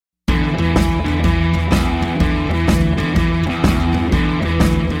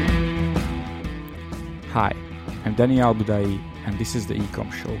Hi, I'm Daniel Budai, and this is the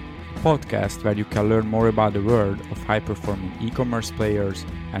Ecom Show, a podcast where you can learn more about the world of high-performing e-commerce players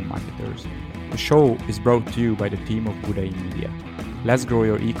and marketers. The show is brought to you by the team of Budai Media. Let's grow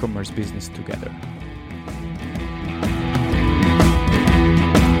your e-commerce business together.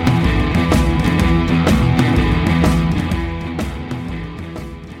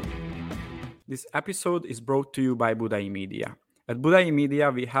 This episode is brought to you by Budai Media. At Budai Media,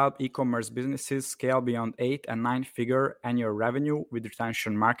 we help e-commerce businesses scale beyond 8 and 9-figure annual revenue with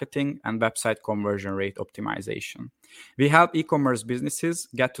retention marketing and website conversion rate optimization. We help e-commerce businesses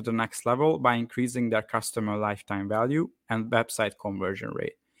get to the next level by increasing their customer lifetime value and website conversion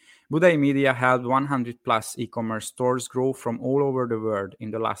rate. Budai Media helped 100 plus e-commerce stores grow from all over the world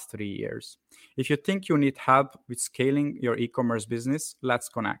in the last 3 years. If you think you need help with scaling your e-commerce business, let's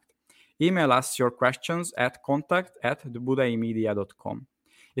connect. Email us your questions at contact@thebudaimedia.com.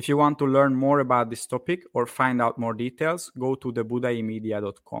 If you want to learn more about this topic or find out more details, go to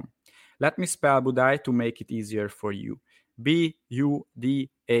thebudaimedia.com. Let me spell Budai to make it easier for you.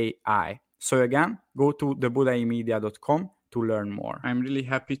 Budai. So again, go to thebudaimedia.com to learn more. I'm really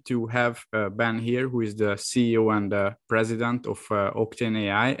happy to have Ben here, who is the CEO and president of Octane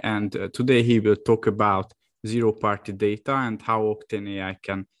AI. And today he will talk about zero-party data and how Octane AI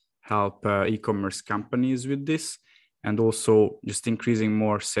can help e-commerce companies with this, and also just increasing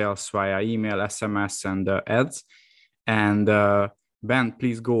more sales via email, SMS, and ads. And Ben,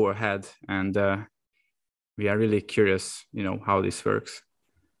 please go ahead. And we are really curious, how this works.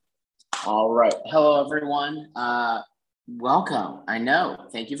 All right. Hello, everyone. Welcome. I know.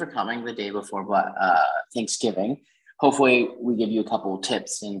 Thank you for coming the day before Thanksgiving. Hopefully, we give you a couple of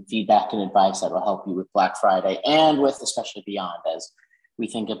tips and feedback and advice that will help you with Black Friday and with especially beyond as we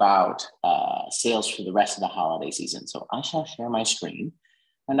think about sales for the rest of the holiday season. So I shall share my screen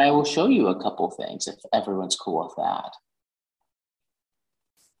and I will show you a couple things if everyone's cool with that.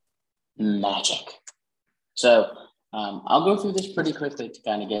 Magic. So I'll go through this pretty quickly to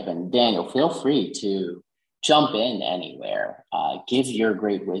kind of give, and Daniel, feel free to jump in anywhere. Give your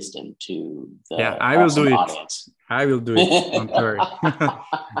great wisdom to the awesome audience. I will do it. Don't worry.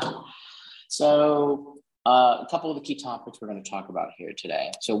 So a couple of the key topics we're going to talk about here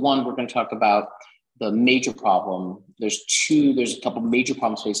today. So one, we're going to talk about the major problem. There's a couple of major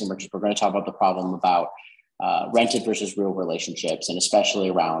problems facing merchants. We're going to talk about the problem about rented versus real relationships, and especially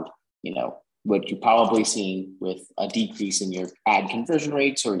around, what you've probably seen with a decrease in your ad conversion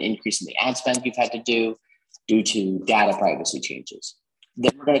rates or an increase in the ad spend you've had to do due to data privacy changes.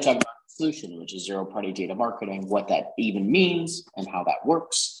 Then we're going to talk about the solution, which is zero-party data marketing, what that even means and how that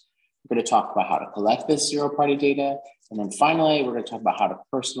works. We're going to talk about how to collect this zero-party data. And then finally, we're going to talk about how to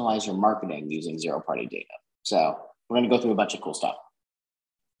personalize your marketing using zero-party data. So we're going to go through a bunch of cool stuff.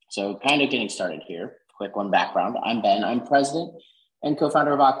 So kind of getting started here, quick one background. I'm Ben. I'm president and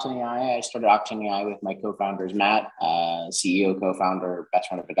co-founder of Octane AI. I started Octane AI with my co-founders, Matt, CEO, co-founder, best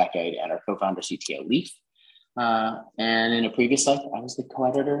friend of a decade, and our co-founder, CTO, Leaf. And in a previous life, I was the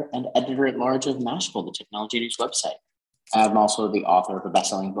co-editor and editor-at-large of Mashable, the technology news website. I'm also the author of a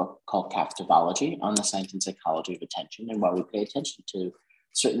best-selling book called Captivology on the science and psychology of attention and why we pay attention to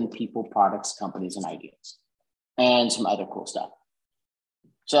certain people, products, companies, and ideas, and some other cool stuff.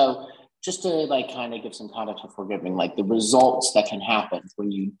 So just to kind of give some context before giving the results that can happen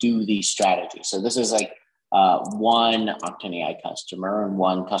when you do these strategies. So this is one Octane AI customer and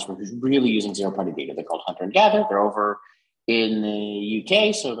one customer who's really using zero-party data. They're called Hunter and Gather. They're over in the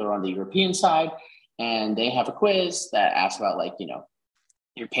UK, so they're on the European side. And they have a quiz that asks about your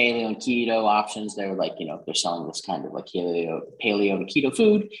paleo and keto options. They're they're selling this kind of paleo and keto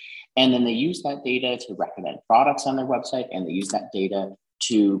food. And then they use that data to recommend products on their website. And they use that data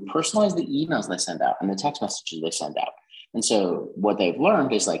to personalize the emails they send out and the text messages they send out. And so what they've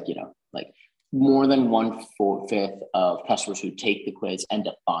learned is more than 1/5 of customers who take the quiz end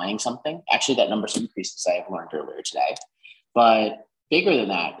up buying something. Actually, that number's increased, as I have learned earlier today. But bigger than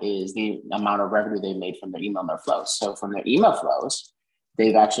that is the amount of revenue they've made from their email and their flows. So from their email flows,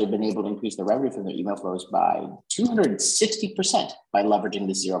 they've actually been able to increase the revenue from their email flows by 260% by leveraging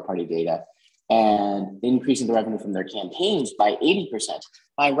this zero-party data, and increasing the revenue from their campaigns by 80%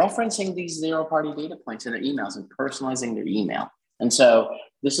 by referencing these zero-party data points in their emails and personalizing their email. And so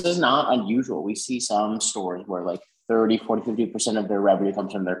this is not unusual. We see some stores where 30, 40, 50% of their revenue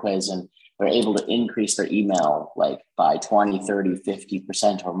comes from their quiz, and they're able to increase their email by 20, 30,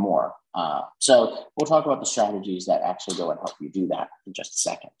 50% or more. So we'll talk about the strategies that actually go and help you do that in just a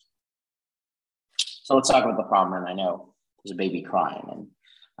second. So let's talk about the problem. And I know there's a baby crying and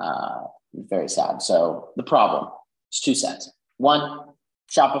very sad. So the problem is two sets. One,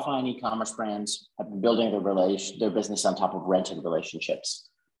 Shopify and e-commerce brands have been building their business on top of rented relationships.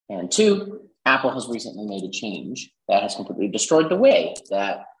 And two, Apple has recently made a change that has completely destroyed the way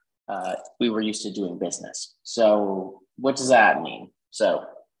that we were used to doing business. So what does that mean? So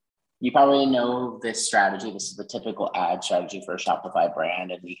you probably know this strategy. This is the typical ad strategy for a Shopify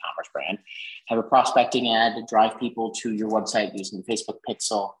brand and e-commerce brand. Have a prospecting ad to drive people to your website using the Facebook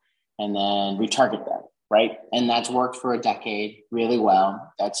pixel and then retarget them, right? And that's worked for a decade really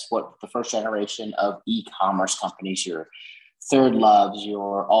well. That's what the first generation of e-commerce companies, your Third Loves,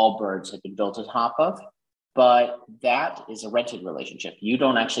 your Allbirds have been built on top of. But that is a rented relationship. You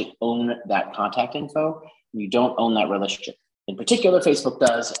don't actually own that contact info. You don't own that relationship. In particular, Facebook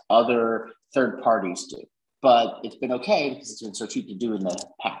does, other third parties do. But it's been okay because it's been so cheap to do in the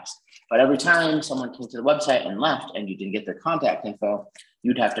past. But every time someone came to the website and left and you didn't get their contact info,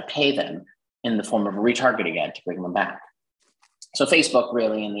 you'd have to pay them in the form of a retargeting ad to bring them back. So Facebook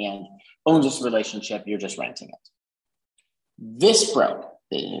really, in the end, owns this relationship. You're just renting it. This broke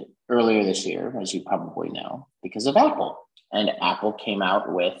earlier this year, as you probably know, because of Apple. And Apple came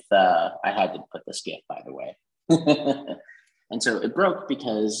out with, I had to put this GIF, by the way. And so it broke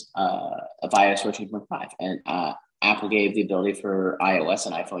because of iOS 14.5. And Apple gave the ability for iOS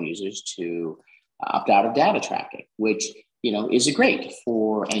and iPhone users to opt out of data tracking, which, is great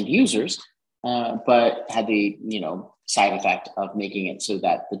for end users, but had the, side effect of making it so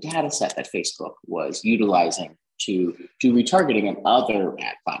that the data set that Facebook was utilizing to do retargeting and other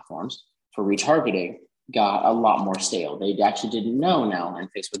ad platforms for retargeting got a lot more stale. They actually didn't know now, and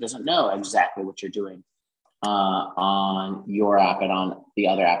Facebook doesn't know exactly what you're doing on your app and on the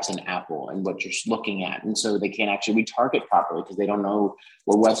other apps in Apple and what you're looking at. And so they can't actually retarget properly because they don't know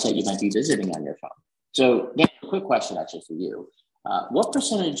what website you might be visiting on your phone. So Dan, a quick question actually for you. What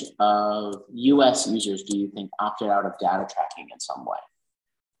percentage of US users do you think opted out of data tracking in some way?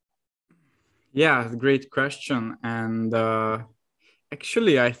 Yeah, great question. And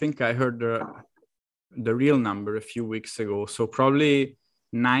actually, I think I heard the real number a few weeks ago. So probably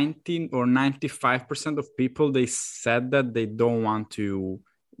 19 or 95% of people, they said that they don't want to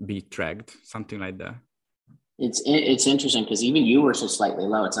be tracked, something like that. It's interesting because even you were so slightly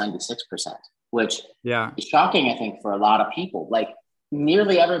low. It's 96%, which is shocking, I think, for a lot of people. Like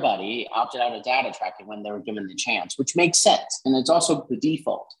nearly everybody opted out of data tracking when they were given the chance, which makes sense. And it's also the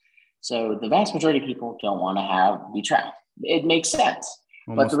default. So the vast majority of people don't want to be tracked. It makes sense.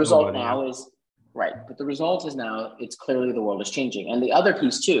 But the result now is, right. But the result is now it's clearly the world is changing. And the other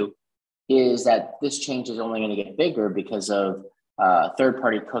piece too is that this change is only going to get bigger because of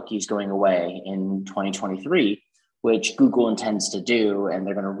third-party cookies going away in 2023, which Google intends to do. And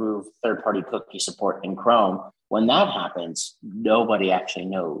they're going to remove third-party cookie support in Chrome. When that happens, nobody actually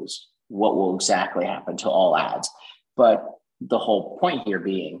knows what will exactly happen to all ads. But the whole point here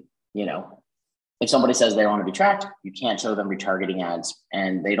being, if somebody says they want to be tracked, you can't show them retargeting ads,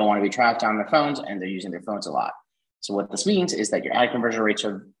 and they don't want to be tracked on their phones, and they're using their phones a lot. So what this means is that your ad conversion rates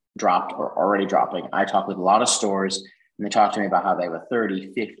are dropped or already dropping. I talk with a lot of stores, and they talk to me about how they have a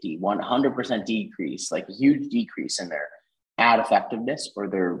 30, 50, 100% decrease, like a huge decrease in their ad effectiveness, or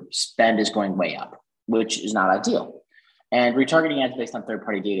their spend is going way up, which is not ideal. And retargeting ads based on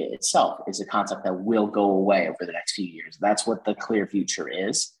third-party data itself is a concept that will go away over the next few years. That's what the clear future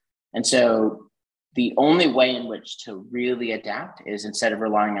is. And so the only way in which to really adapt is, instead of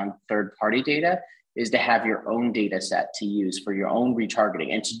relying on third-party data, is to have your own data set to use for your own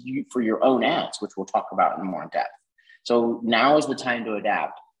retargeting and for your own ads, which we'll talk about in more depth. So now is the time to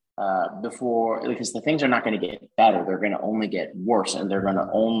adapt because the things are not going to get better. They're going to only get worse, and they're going to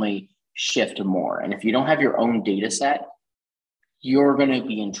only shift more. And if you don't have your own data set, you're going to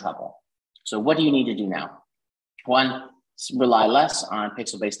be in trouble. So what do you need to do now? One, rely less on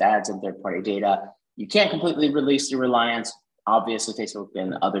pixel-based ads and third-party data. You can't completely release your reliance. Obviously, Facebook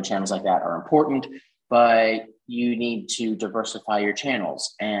and other channels like that are important, but you need to diversify your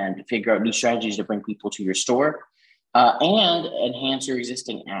channels and figure out new strategies to bring people to your store and enhance your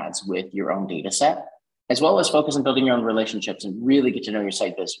existing ads with your own data set, as well as focus on building your own relationships and really get to know your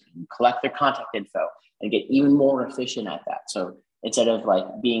site visitors, collect their contact info, and get even more efficient at that. So instead of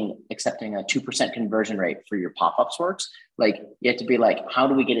accepting a 2% conversion rate for your pop-ups works, you have to be how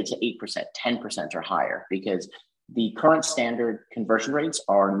do we get it to 8%, 10% or higher? Because the current standard conversion rates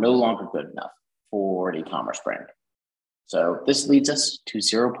are no longer good enough for an e-commerce brand. So this leads us to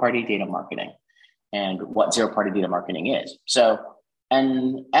zero-party data marketing and what zero-party data marketing is. So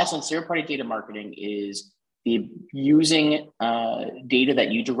in essence, zero-party data marketing is using data that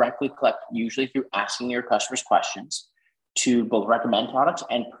you directly collect, usually through asking your customers questions, to both recommend products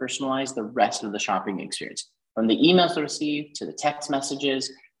and personalize the rest of the shopping experience. from the emails they receive to the text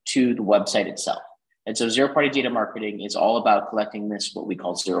messages to the website itself. And so zero-party data marketing is all about collecting this, what we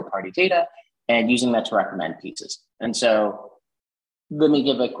call zero-party data, and using that to recommend pieces. And so let me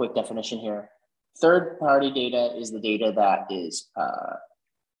give a quick definition here. Third-party data is the data that is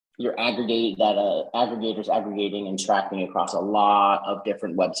aggregators aggregating and tracking across a lot of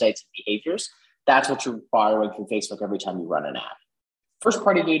different websites and behaviors. That's what you're borrowing from Facebook every time you run an ad.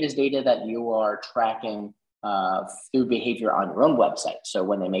 First-party data is data that you are tracking through behavior on your own website. So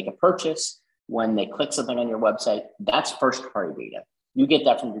when they make a purchase, when they click something on your website, that's first-party data. You get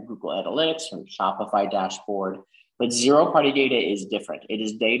that from your Google Analytics, from Shopify dashboard. But zero-party data is different. It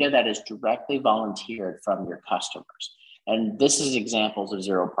is data that is directly volunteered from your customers. And this is examples of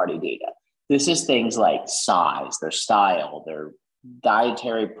zero-party data. This is things like size, their style, their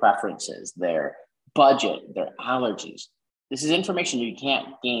dietary preferences, their budget, their allergies. This is information you can't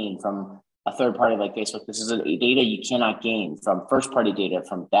gain from a third party like Facebook. This is data you cannot gain from first-party data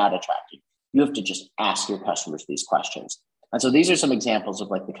from data tracking. You have to just ask your customers these questions. And so these are some examples of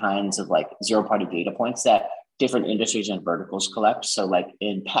like the kinds of like zero-party data points that different industries and verticals collect. So like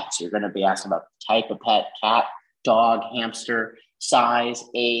in pets, you're going to be asked about the type of pet, cat, dog, hamster, size,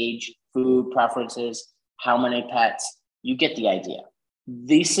 age, food preferences, how many pets. You get the idea.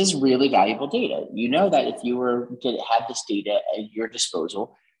 This is really valuable data. You know that if you were to have this data at your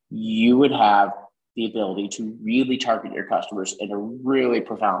disposal, you would have the ability to really target your customers in a really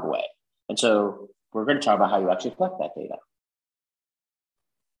profound way. And so we're going to talk about how you actually collect that data.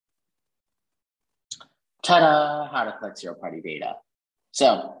 Ta-da, how to collect zero-party data.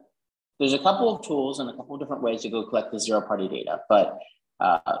 So there's a couple of tools and a couple of different ways to go collect the zero-party data, but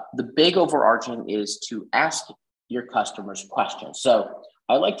the big overarching is to ask your customers questions. So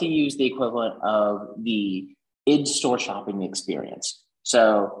I like to use the equivalent of the in-store shopping experience.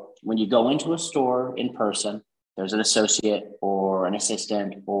 So when you go into a store in person, there's an associate or an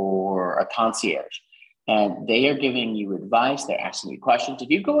assistant or a concierge, and they are giving you advice. They're asking you questions. If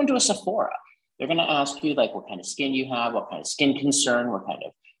you go into a Sephora, they're going to ask you like what kind of skin you have, what kind of skin concern, what kind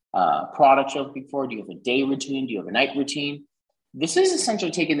of products you're looking for. Do you have a day routine? Do you have a night routine? This is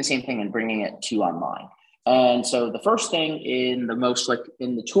essentially taking the same thing and bringing it to online. And so the first thing in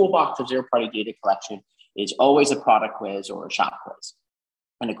the toolbox of zero-party data collection is always a product quiz or a shop quiz.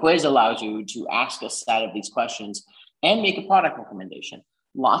 And a quiz allows you to ask a set of these questions and make a product recommendation.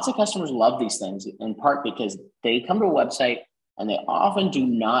 Lots of customers love these things in part because they come to a website and they often do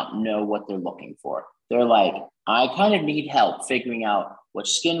not know what they're looking for. They're like, I kind of need help figuring out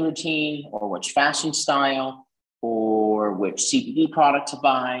which skin routine or which fashion style or which CBD product to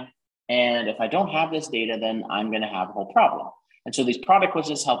buy. And if I don't have this data, then I'm going to have a whole problem. And so these product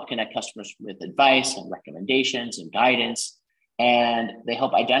quizzes help connect customers with advice and recommendations and guidance. And they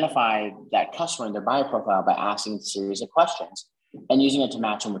help identify that customer in their buyer profile by asking a series of questions and using it to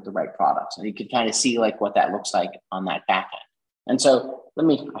match them with the right products. And you can kind of see like what that looks like on that back end. And so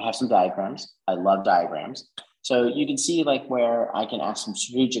I have some diagrams. I love diagrams. So you can see like where I can ask some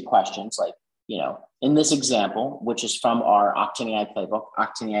strategic questions like, in this example, which is from our Octane AI playbook,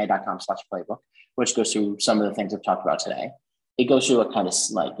 octaneai.com/playbook, which goes through some of the things I've talked about today. It goes through a kind of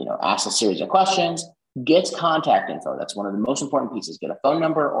like, asks a series of questions, gets contact info. That's one of the most important pieces. Get a phone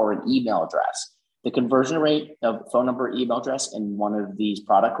number or an email address. The conversion rate of phone number, email address in one of these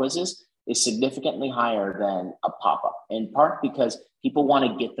product quizzes is significantly higher than a pop-up, in part because people want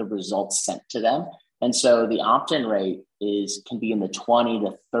to get the results sent to them. And so the opt-in rate can be in the 20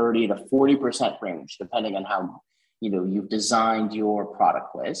 to 30 to 40% range, depending on how you've designed your product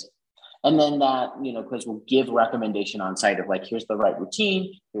quiz. And then that quiz will give recommendation on site of like, here's the right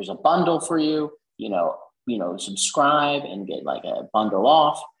routine, here's a bundle for you, subscribe and get like a bundle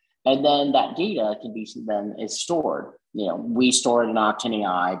off. And then that data is stored. We store it in Octane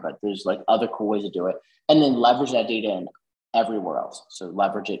AI, but there's like other cool ways to do it. And then leverage that data in everywhere else. So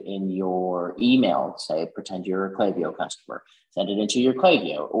leverage it in your email, say, pretend you're a Klaviyo customer, send it into your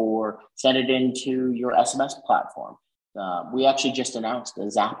Klaviyo or send it into your SMS platform. We actually just announced a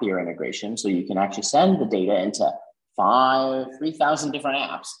Zapier integration. So you can actually send the data into 3,000 different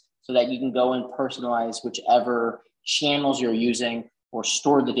apps so that you can go and personalize whichever channels you're using or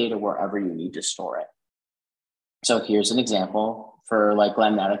store the data wherever you need to store it. So here's an example for like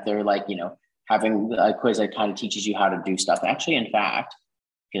Glenmatic. They're like, having a quiz that kind of teaches you how to do stuff. Actually, in fact,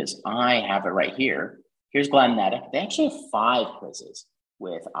 because I have it right here, here's Glenmatic. They actually have 5 quizzes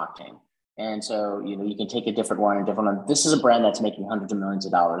with Octane. And so, you can take a different one. This is a brand that's making hundreds of millions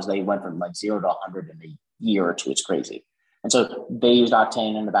of dollars. They went from like 0 to 100 in a year or two. It's crazy. And so they used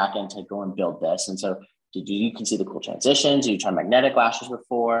Octane in the back end to go and build this. And so you can see the cool transitions. You tried magnetic lashes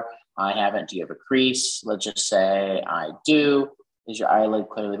before. I haven't. Do you have a crease? Let's just say I do. Is your eyelid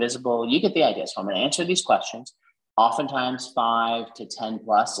clearly visible? You get the idea. So I'm going to answer these questions. Oftentimes 5 to 10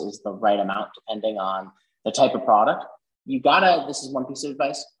 plus is the right amount depending on the type of product. This is one piece of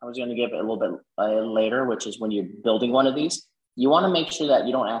advice I was going to give it a little bit later, which is when you're building one of these, you want to make sure that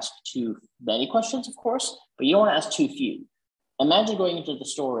you don't ask too many questions, of course, but you don't want to ask too few. Imagine going into the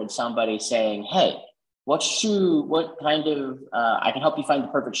store and somebody saying, hey, what kind of, I can help you find the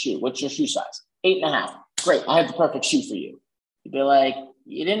perfect shoe. What's your shoe size? 8.5. Great. I have the perfect shoe for you. You'd be like,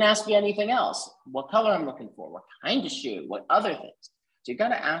 you didn't ask me anything else. What color I'm looking for, what kind of shoe, what other things. So you got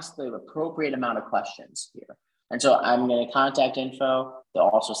to ask the appropriate amount of questions here. And so I'm going to contact info. They'll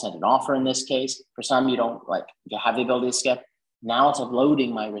also send an offer in this case. For some, you don't you have the ability to skip. Now it's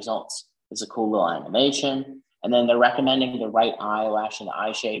uploading my results. It's a cool little animation. And then they're recommending the right eyelash and the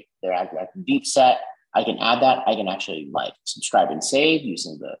eye shape. They're at deep set. I can add that. I can actually subscribe and save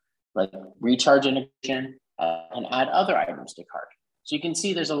using the recharge integration and add other items to cart. So you can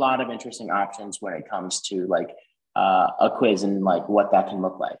see there's a lot of interesting options when it comes to a quiz and what that can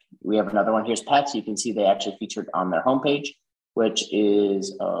look like. We have another one. Here's pets. You can see they actually featured on their homepage, which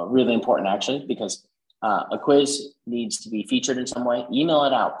is really important actually, because a quiz needs to be featured in some way. Email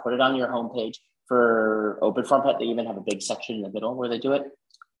it out, put it on your homepage. For Open Farm Pet, they even have a big section in the middle where they do it.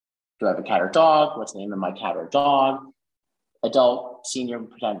 Do I have a cat or dog? What's the name of my cat or dog? Adult, senior,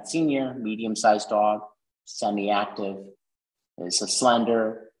 pretend senior, medium-sized dog, semi-active, is a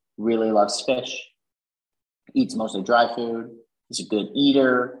slender, really loves fish, eats mostly dry food, is a good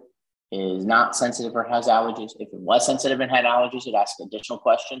eater, is not sensitive or has allergies. If it was sensitive and had allergies, it asks additional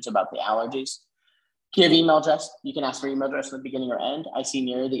questions about the allergies. Do you have email address? You can ask for email address at the beginning or end. I see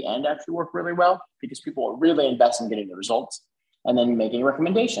near the end actually work really well because people will really invest in getting the results and then making a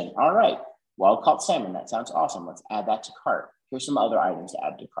recommendation. All right, wild-caught salmon, that sounds awesome. Let's add that to cart. Here's some other items to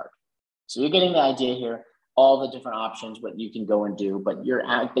add to cart. So you're getting the idea here, all the different options, what you can go and do, but you're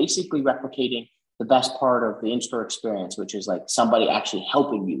basically replicating the best part of the in-store experience, which is somebody actually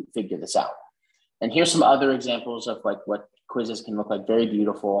helping you figure this out. And here's some other examples of what quizzes can look like, very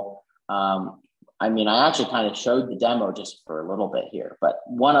beautiful. I actually kind of showed the demo just for a little bit here, but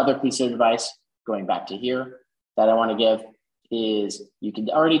one other piece of advice going back to here that I want to give is you can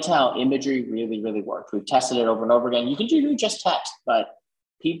already tell imagery really, really works. We've tested it over and over again. You can do just text, but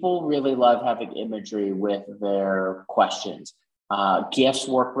people really love having imagery with their questions. GIFs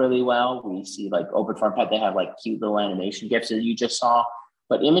work really well. We see Open Farm Pet, they have cute little animation GIFs that you just saw,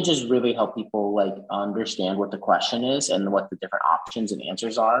 but images really help people understand what the question is and what the different options and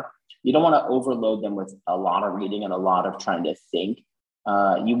answers are. You don't want to overload them with a lot of reading and a lot of trying to think.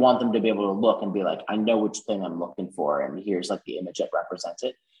 You want them to be able to look and be I know which thing I'm looking for, and here's the image that represents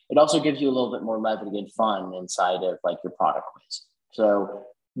it. It also gives you a little bit more levity and fun inside of your product quiz. So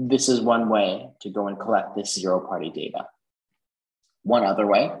this is one way to go and collect this zero-party data. One other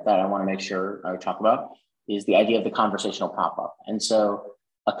way that I want to make sure I talk about is the idea of the conversational pop-up. And so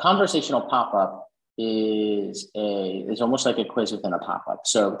a conversational pop-up is almost like a quiz within a pop-up.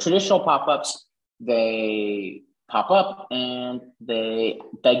 So traditional pop-ups, they pop up and they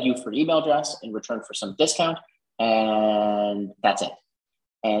beg you for email address in return for some discount, and that's it.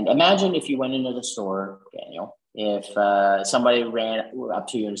 And imagine if you went into the store, Daniel, if somebody ran up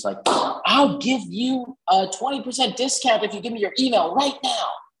to you and was like, I'll give you a 20% discount if you give me your email right now.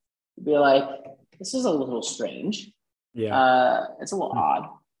 You'd be like, this is a little strange. Yeah. It's a little odd.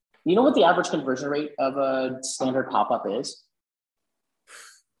 You know what the average conversion rate of a standard pop-up is?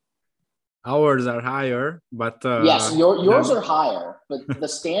 Ours are higher, but yes, yours are higher, but the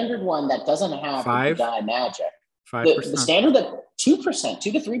standard one that doesn't have the Budai magic, 5%. the standard that 2%,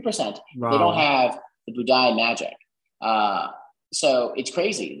 2 to 3%, wow. They don't have the Budai magic. So it's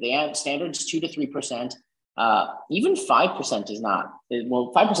crazy. They have standards 2 to 3%. Even 5% is not.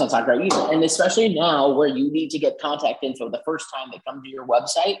 Well, 5% is not great either, and especially now where you need to get contact info the first time they come to your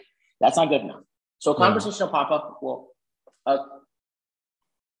website, that's not good enough. So a conversational pop-up will.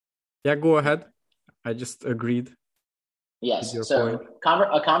 Yeah, go ahead. I just agreed. Yes. So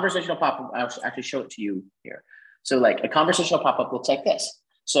a conversational pop-up, I'll actually show it to you here. So a conversational pop-up looks like this.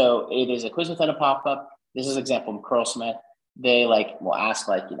 So it is a quiz within a pop-up. This is an example from Curlsmith. They will ask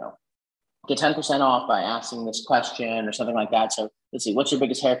get 10% off by asking this question or something like that. So let's see, what's your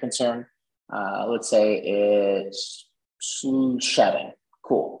biggest hair concern? Let's say it's shedding.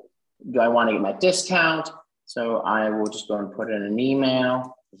 Cool. Do I want to get my discount? So I will just go and put in an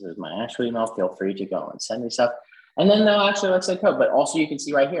email. This is my actual email. Feel free to go and send me stuff. And then they'll actually, let's say code, but also you can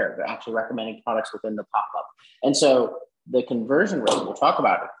see right here, they're actually recommending products within the pop-up. And so the conversion rate, we'll talk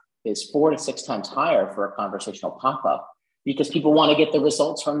about it, is 4 to 6 times higher for a conversational pop-up because people want to get the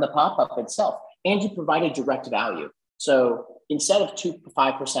results from the pop-up itself, and you provide a direct value. So instead of 2 to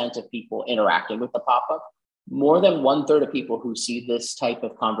 5% of people interacting with the pop-up, more than 1/3 of people who see this type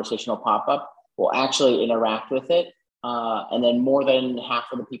of conversational pop-up will actually interact with it. And then more than half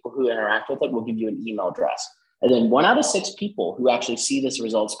of the people who interact with it will give you an email address. And then 1 out of 6 people who actually see this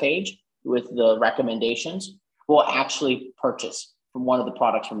results page with the recommendations will actually purchase from one of the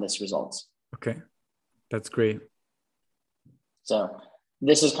products from this results. Okay, that's great. So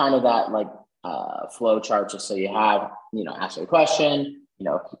this is kind of that like flow chart, just so you have, ask a question,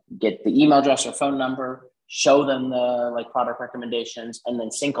 get the email address or phone number, show them the like product recommendations, and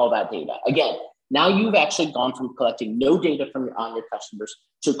then sync all that data. Again, now you've actually gone from collecting no data on your customers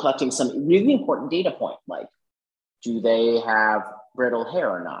to collecting some really important data point, like do they have brittle hair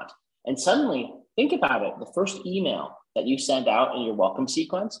or not? And suddenly, think about it. The first email that you send out in your welcome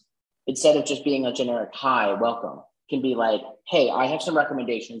sequence, instead of just being a generic hi, welcome, can be like, hey, I have some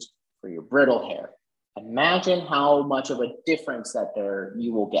recommendations for your brittle hair. Imagine how much of a difference that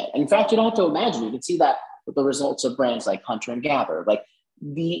you will get. In fact, you don't have to imagine. You can see that with the results of brands like Hunter and Gather. Like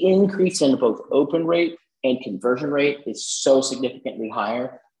the increase in both open rate and conversion rate is so significantly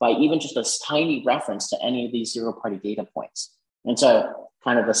higher by even just a tiny reference to any of these zero-party data points. And so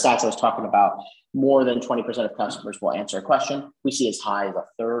kind of the stats I was talking about, more than 20% of customers will answer a question. We see as high as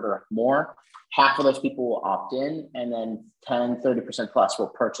 1/3 or more. Half of those people will opt in, and then 30% plus will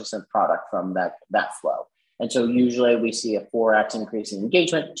purchase a product from that flow. And so usually we see a 4x increase in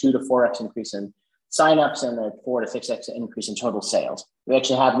engagement, 2 to 4x increase in signups, and a 4 to 6x increase in total sales. We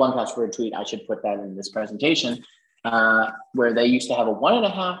actually had one customer tweet, I should put that in this presentation, where they used to have a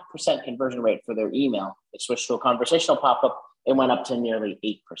 1.5% conversion rate for their email. They switched to a conversational pop-up. It went up to nearly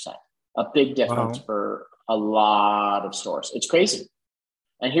 8%. A big difference for a lot of stores. It's crazy.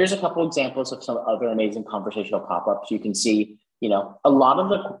 And here's a couple examples of some other amazing conversational pop-ups. You can see, a lot of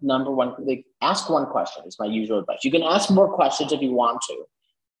the number one, they ask one question is my usual advice. You can ask more questions if you want to,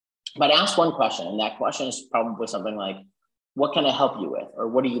 but ask one question. And that question is probably something like, what can I help you with? Or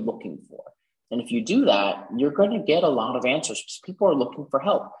what are you looking for? And if you do that, you're going to get a lot of answers because people are looking for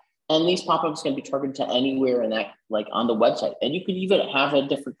help. And these pop-ups can be targeted to anywhere in that, like on the website. And you could even have a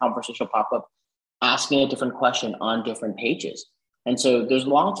different conversational pop-up asking a different question on different pages. And so there's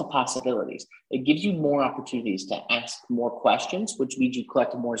lots of possibilities. It gives you more opportunities to ask more questions, which means you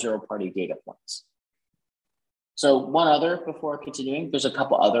collect more zero-party data points. So one other, before continuing, there's a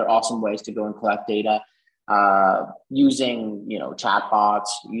couple other awesome ways to go and collect data using, chatbots,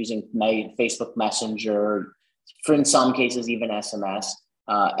 using Facebook Messenger, for in some cases, even SMS,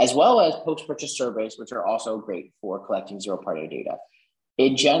 as well as post-purchase surveys, which are also great for collecting zero-party data.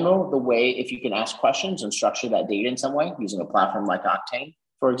 In general, the way, if you can ask questions and structure that data in some way, using a platform like Octane,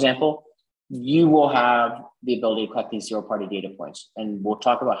 for example, you will have the ability to collect these zero-party data points. And we'll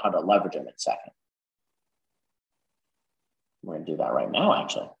talk about how to leverage them in a second. We're going to do that right now,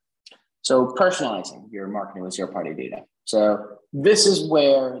 actually. So personalizing your marketing with zero-party data. So this is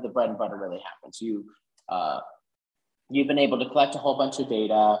where the bread and butter really happens. You've been able to collect a whole bunch of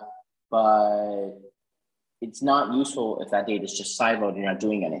data, but it's not useful if that data is just siloed and you're not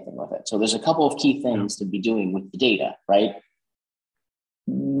doing anything with it. So there's a couple of key things to be doing with the data, right?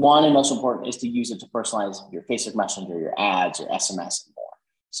 One and most important is to use it to personalize your Facebook Messenger, your ads, your SMS, and more.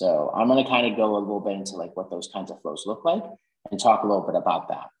 So I'm going to kind of go a little bit into like what those kinds of flows look like and talk a little bit about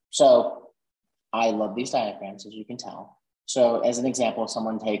that. So I love these diagrams, as you can tell. So as an example, if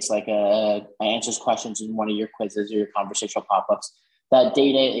someone takes like answers questions in one of your quizzes or your conversational pop-ups, that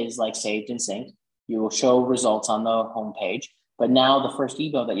data is like saved and synced. You will show results on the homepage, but now the first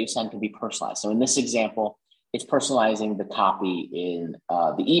email that you send can be personalized. So in this example, it's personalizing the copy in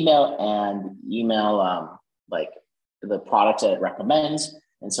the email and like the products that it recommends.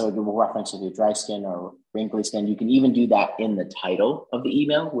 And so it will reference if you're dry skin or wrinkly skin. You can even do that in the title of the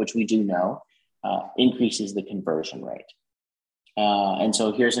email, which we do know increases the conversion rate. And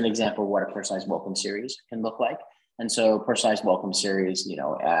so here's an example of what a personalized welcome series can look like. And so personalized welcome series,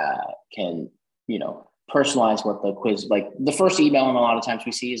 can personalize what the quiz, like the first email, and a lot of times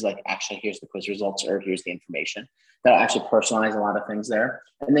we see is like, actually, here's the quiz results, or here's the information. That'll actually personalize a lot of things there.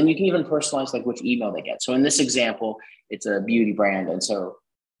 And then you can even personalize like which email they get. So in this example, it's a beauty brand. And so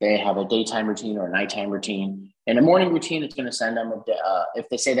they have a daytime routine or a nighttime routine. In a morning routine, it's going to send them, if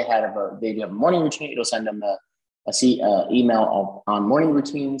they say they have a morning routine, it'll send them a email on morning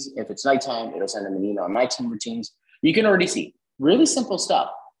routines. If it's nighttime, it'll send them an email on nighttime routines. You can already see really simple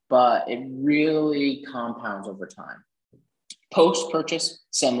stuff, but it really compounds over time. Post-purchase,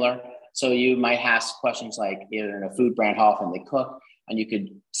 similar. So you might ask questions like, in a food brand, how often they cook, and you could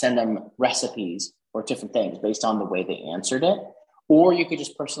send them recipes or different things based on the way they answered it. Or you could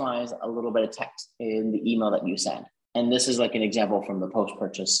just personalize a little bit of text in the email that you send. And this is like an example from the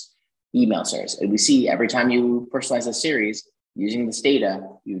post-purchase email series. And we see every time you personalize a series using this data,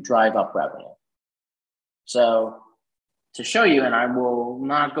 you drive up revenue. So to show you, and I will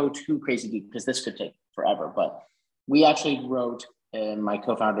not go too crazy deep because this could take forever, but we actually wrote, and my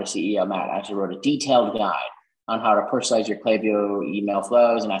co-founder, CEO, Matt, actually wrote a detailed guide on how to personalize your Klaviyo email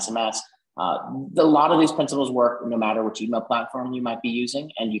flows and SMS. A lot of these principles work no matter which email platform you might be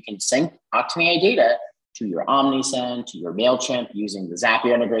using, and you can sync Octane data to your OmniSend, to your MailChimp using the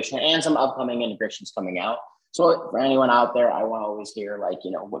Zapier integration and some upcoming integrations coming out. So for anyone out there, I want to always hear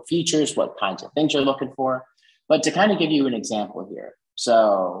what features, what kinds of things you're looking for. But to kind of give you an example here.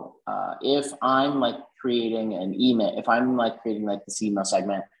 So if I'm creating an email, if I'm creating this email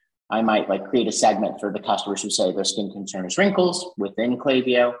segment, I might create a segment for the customers who say their skin concern is wrinkles within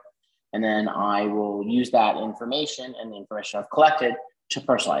Klaviyo. And then I will use that information and the information I've collected to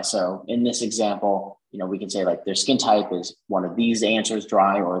personalize. So in this example, we can say their skin type is one of these answers,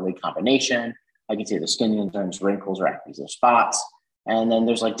 dry or oily combination. I can say the skin concerns, wrinkles, or acne or spots. And then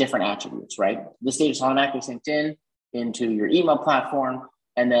there's different attributes, right? This data is automatically synced into your email platform.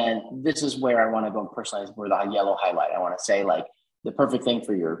 And then this is where I want to go and personalize where the yellow highlight. I want to say the perfect thing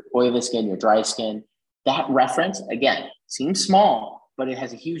for your oily skin, your dry skin. That reference, again, seems small, but it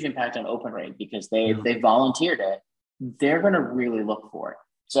has a huge impact on open rate because they volunteered it. They're going to really look for it.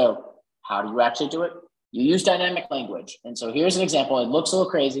 So how do you actually do it? You use dynamic language. And so here's an example. It looks a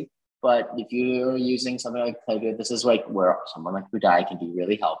little crazy, but if you're using something like Klaviyo, this is where someone like Budai can be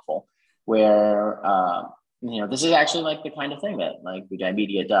really helpful, where, this is actually the kind of thing that Budai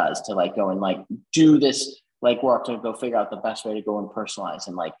Media does to go and do this work to go figure out the best way to go and personalize.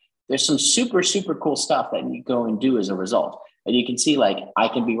 And there's some super, super cool stuff that you go and do as a result. And you can see I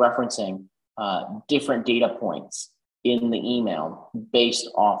can be referencing different data points in the email based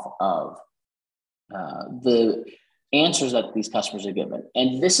off of the answers that these customers are given.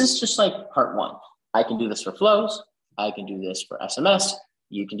 And this is just part one. I can do this for flows. I can do this for SMS.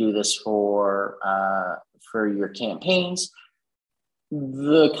 You can do this for your campaigns.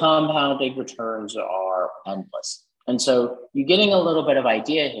 The compounding returns are endless. And so you're getting a little bit of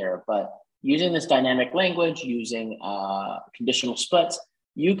idea here, but using this dynamic language, using conditional splits,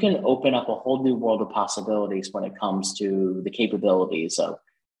 you can open up a whole new world of possibilities when it comes to the capabilities of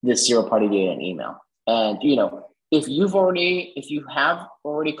this zero-party data and email. And, if you have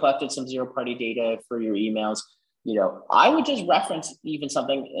already collected some zero-party data for your emails, I would just reference even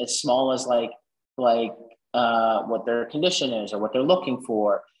something as small as what their condition is or what they're looking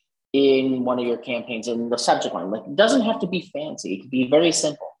for in one of your campaigns in the subject line. It doesn't have to be fancy. It can be very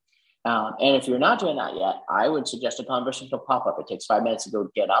simple. And if you're not doing that yet, I would suggest a conversational pop-up. It takes 5 minutes to go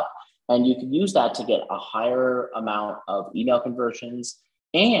get up, and you can use that to get a higher amount of email conversions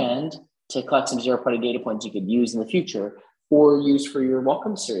and to collect some zero-party data points you could use in the future or use for your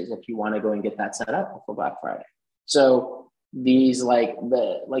welcome series if you want to go and get that set up before Black Friday. So these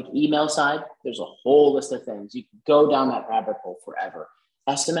the email side, there's a whole list of things. You can go down that rabbit hole forever.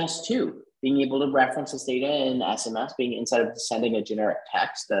 SMS too, being able to reference this data in SMS, being instead of sending a generic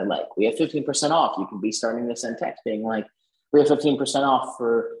text that we have 15% off, you can be starting to send text being we have 15% off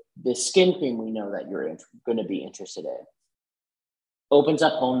for this skin cream we know that you're going to be interested in. Opens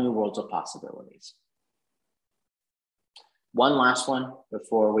up whole new worlds of possibilities. One last one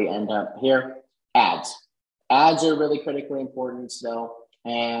before we end up here, ads. Ads are really critically important still.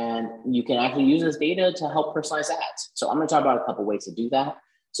 And you can actually use this data to help personalize ads. So I'm going to talk about a couple ways to do that.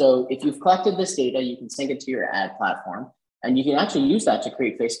 So if you've collected this data, you can sync it to your ad platform, and you can actually use that to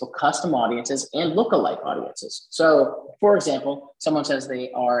create Facebook custom audiences and lookalike audiences. So for example, someone says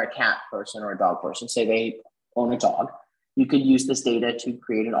they are a cat person or a dog person, say they own a dog. You could use this data to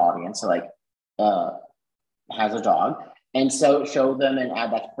create an audience has a dog, and so show them an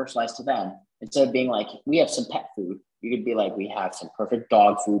ad that's personalized to them. Instead of being we have some pet food, you could be we have some perfect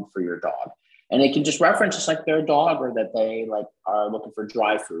dog food for your dog. And they can just reference just their dog, or that they are looking for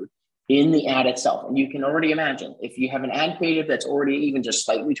dry food in the ad itself. And you can already imagine if you have an ad creative that's already even just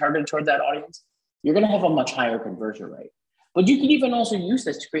slightly targeted toward that audience, you're going to have a much higher conversion rate. But you can even also use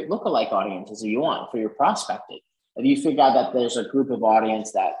this to create lookalike audiences that you want for your prospecting. If you figure out that there's a group of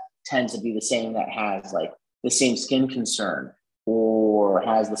audience that tends to be the same, that has the same skin concern or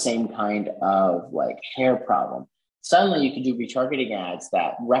has the same kind of hair problem, suddenly you can do retargeting ads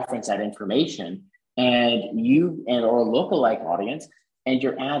that reference that information and or lookalike audience, and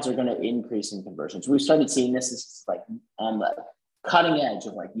your ads are going to increase in conversions. We've started seeing this as on the cutting edge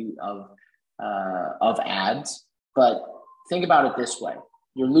of of ads. But think about it this way.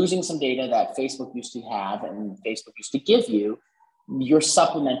 you're losing some data that Facebook used to have and Facebook used to give you. You're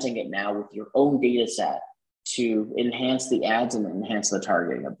supplementing it now with your own data set to enhance the ads and enhance the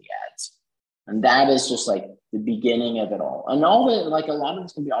targeting of the ads. And that is just like the beginning of it all. And all the, like a lot of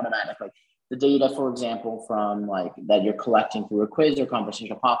this can be automatic. Like the data, for example, from like that you're collecting through a quiz or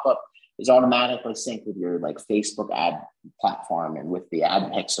conversational pop-up is automatically synced with your like Facebook ad platform and with the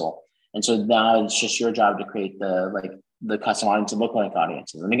ad pixel. And so now it's just your job to create the custom audience and lookalike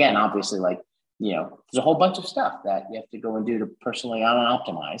audiences. And again, obviously, like, you know, there's a whole bunch of stuff that you have to go and do to personally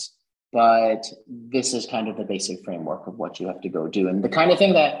optimize. But this is kind of the basic framework of what you have to go do. And the kind of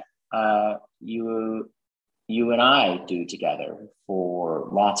thing that you and I do together for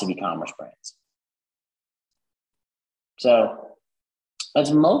lots of e-commerce brands. So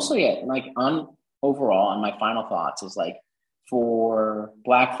that's mostly it. Like overall, on my final thoughts is like for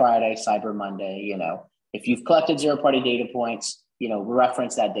Black Friday, Cyber Monday, you know, if you've collected zero-party data points, you know,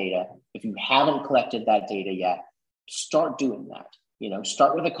 reference that data. If you haven't collected that data yet, start doing that. You know,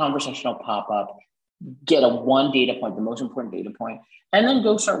 start with a conversational pop-up, get a one data point, the most important data point, and then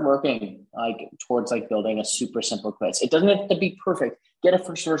go start working like towards like building a super simple quiz. It doesn't have to be perfect. Get a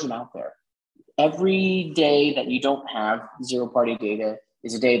first version out there. Every day that you don't have zero-party data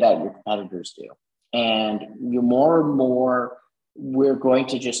is a day that your competitors do. And you're more and more, we're going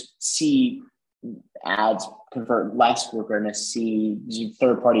to just see ads convert less. We're going to see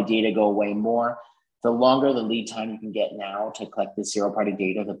third-party data go away more. The longer the lead time you can get now to collect the zero-party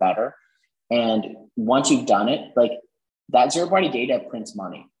data, the better. And once you've done it, like that zero-party data prints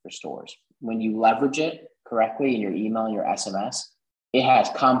money for stores. When you leverage it correctly in your email and your SMS, it has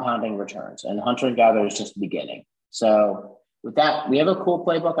compounding returns. And Hunter and Gather is just the beginning. So with that, we have a cool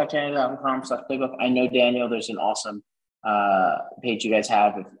playbook, octane.com/playbook. I know, Daniel, there's an awesome page you guys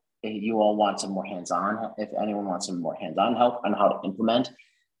have if you all want some more hands-on, if anyone wants some more hands-on help on how to implement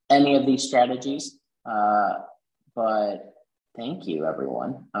any of these strategies. But thank you,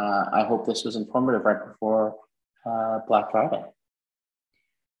 everyone. I hope this was informative right before Black Friday.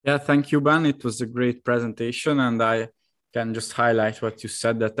 Yeah, thank you, Ben. It was a great presentation, and I can just highlight what you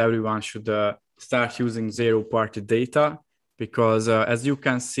said, that everyone should start using zero-party data, because as you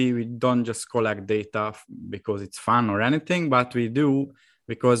can see, we don't just collect data because it's fun or anything, but we do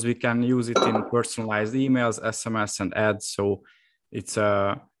because we can use it in personalized emails, SMS, and ads. So it's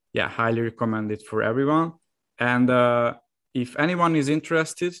highly recommended for everyone. And if anyone is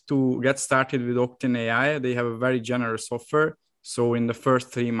interested to get started with Octane AI, they have a very generous offer. So in the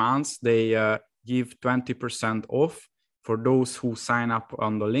first 3 months, they give 20% off for those who sign up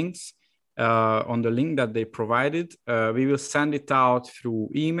on the links, on the link that they provided. We will send it out through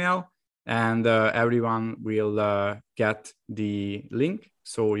email, and everyone will get the link,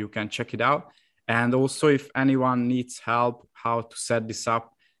 so you can check it out. And also, if anyone needs help how to set this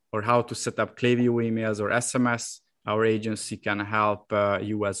up, or how to set up Klaviyo emails or SMS, our agency can help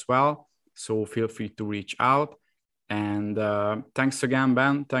you as well. So feel free to reach out. And thanks again,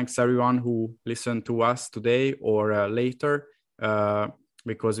 Ben. Thanks everyone who listened to us today or later,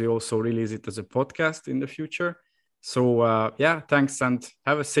 because we also release it as a podcast in the future. So thanks, and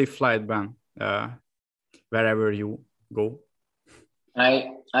have a safe flight, Ben, wherever you go.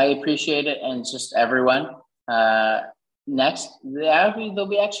 I appreciate it. And just everyone, next, there'll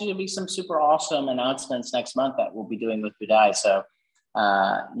be some super awesome announcements next month that we'll be doing with Budai. So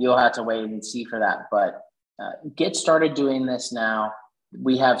you'll have to wait and see for that. But get started doing this now.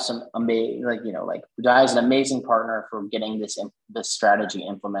 We have some amazing, Budai is an amazing partner for getting this strategy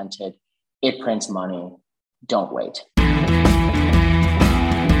implemented. It prints money. Don't wait.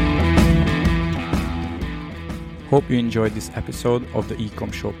 Hope you enjoyed this episode of the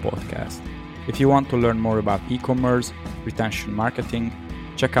Ecom Show podcast. If you want to learn more about e-commerce, retention marketing,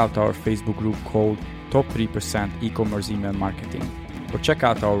 check out our Facebook group called Top 3% E-commerce Email Marketing, or check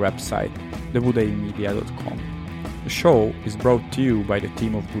out our website, thebudaimedia.com. The show is brought to you by the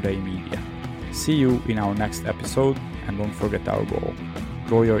team of Budai Media. See you in our next episode, and don't forget our goal: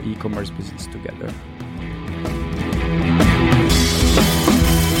 grow your e-commerce business together.